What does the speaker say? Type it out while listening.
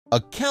A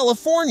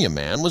California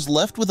man was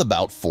left with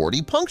about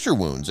 40 puncture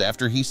wounds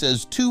after he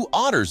says 2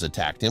 otters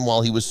attacked him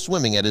while he was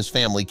swimming at his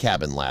family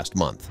cabin last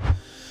month.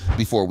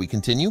 Before we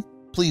continue,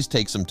 please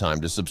take some time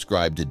to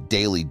subscribe to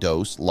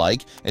Dailydose,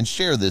 like, and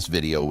share this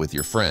video with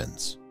your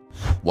friends.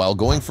 While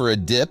going for a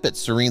dip at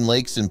Serene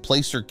Lakes in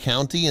Placer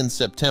County in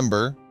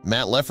September,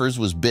 Matt Leffers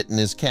was bit in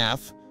his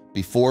calf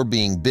before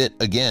being bit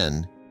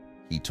again,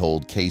 he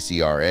told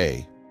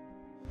KCRA.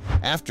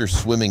 After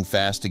swimming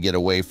fast to get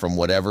away from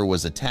whatever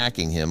was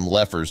attacking him,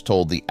 Leffers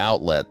told the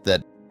outlet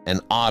that an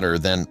otter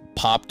then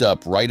popped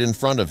up right in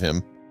front of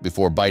him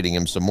before biting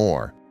him some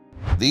more.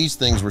 "These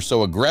things were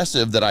so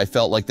aggressive that I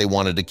felt like they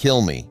wanted to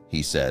kill me,"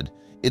 he said.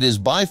 "It is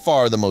by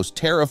far the most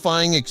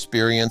terrifying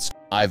experience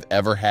I've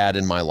ever had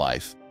in my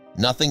life.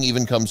 Nothing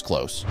even comes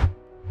close."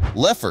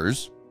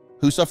 Leffers,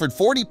 who suffered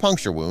 40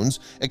 puncture wounds,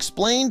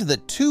 explained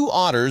that 2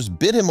 otters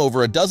bit him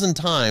over a dozen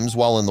times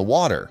while in the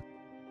water.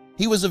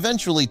 He was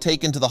eventually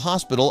taken to the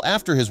hospital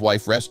after his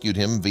wife rescued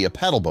him via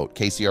paddleboat,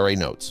 KCRA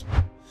notes.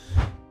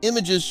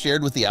 Images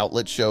shared with the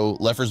outlet show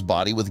Leffers'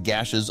 body with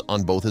gashes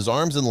on both his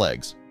arms and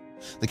legs.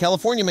 The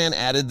California man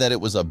added that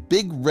it was a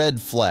big red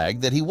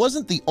flag that he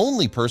wasn't the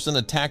only person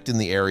attacked in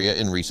the area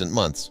in recent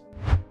months,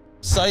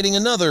 citing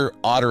another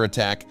otter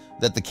attack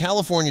that the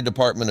California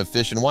Department of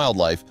Fish and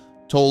Wildlife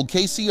told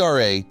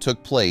KCRA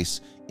took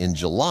place in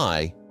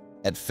July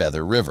at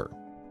Feather River.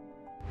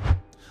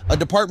 A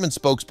department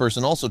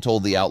spokesperson also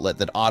told the outlet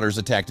that otters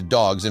attacked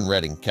dogs in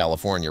Redding,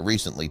 California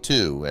recently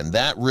too, and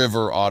that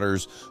river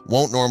otters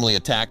won't normally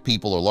attack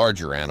people or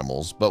larger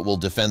animals, but will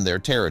defend their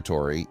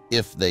territory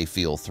if they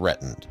feel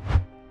threatened.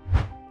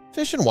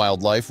 Fish and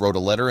Wildlife wrote a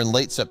letter in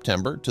late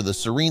September to the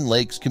Serene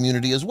Lakes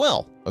community as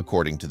well,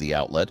 according to the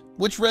outlet,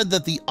 which read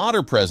that the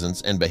otter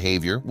presence and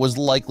behavior was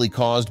likely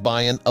caused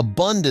by an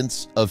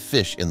abundance of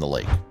fish in the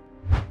lake.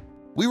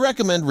 "We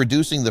recommend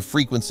reducing the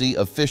frequency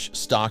of fish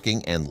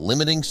stocking and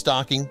limiting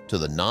stocking to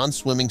the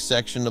non-swimming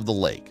section of the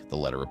lake," the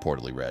letter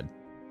reportedly read.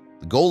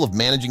 "The goal of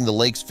managing the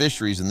lake's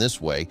fisheries in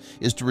this way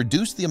is to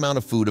reduce the amount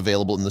of food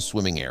available in the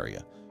swimming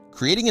area,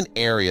 creating an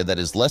area that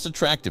is less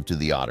attractive to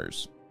the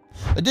otters.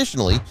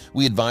 Additionally,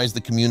 we advise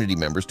the community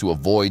members to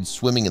avoid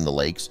swimming in the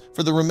lakes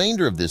for the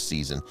remainder of this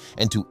season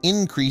and to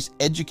increase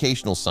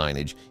educational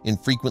signage in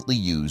frequently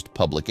used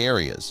public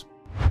areas."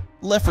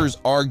 Leffers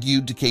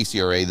argued to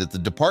KCRA that the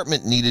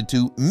department needed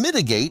to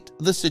mitigate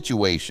the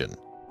situation.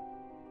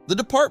 The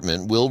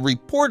department will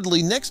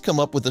reportedly next come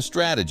up with a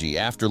strategy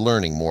after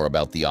learning more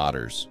about the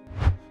otters.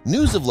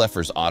 News of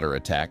Leffers' otter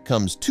attack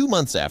comes 2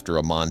 months after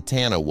a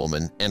Montana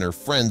woman and her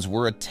friends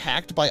were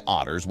attacked by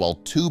otters while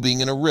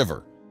tubing in a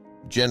river.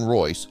 Jen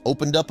Royce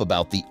opened up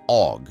about the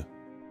AUG.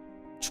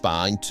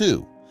 Spine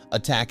 2,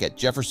 attack at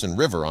Jefferson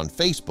River on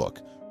Facebook,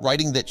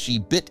 writing that she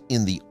bit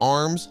in the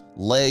arms,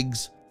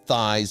 legs,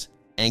 thighs,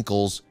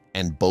 ankles,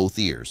 and both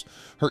ears.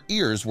 Her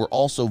ears were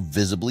also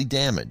visibly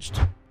damaged.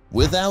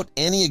 "Without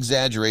any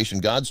exaggeration,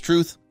 God's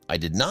truth, I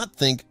did not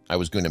think I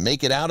was going to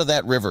make it out of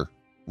that river,"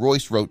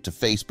 Royce wrote to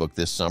Facebook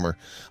this summer.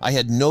 "I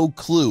had no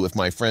clue if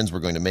my friends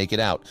were going to make it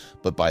out,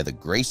 but by the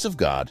grace of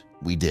God,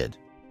 we did."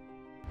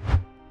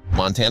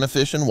 Montana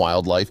Fish and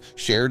Wildlife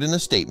shared in a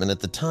statement at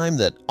the time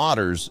that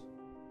otters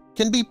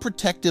can be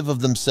protective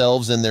of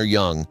themselves and their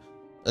young,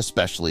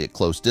 especially at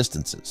close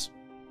distances.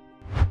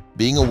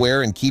 "Being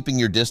aware and keeping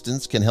your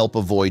distance can help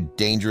avoid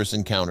dangerous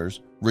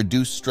encounters,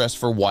 reduce stress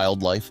for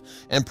wildlife,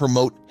 and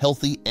promote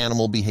healthy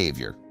animal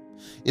behavior.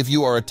 If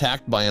you are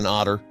attacked by an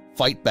otter,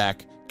 fight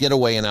back, get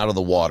away and out of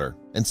the water,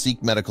 and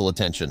seek medical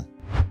attention."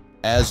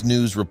 As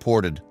news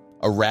reported,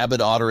 a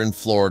rabid otter in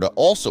Florida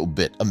also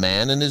bit a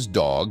man and his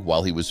dog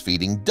while he was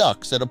feeding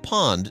ducks at a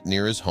pond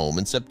near his home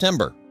in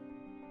September.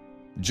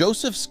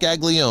 Joseph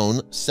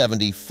Scaglione,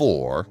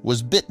 74,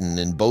 was bitten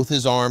in both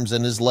his arms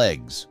and his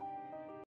legs.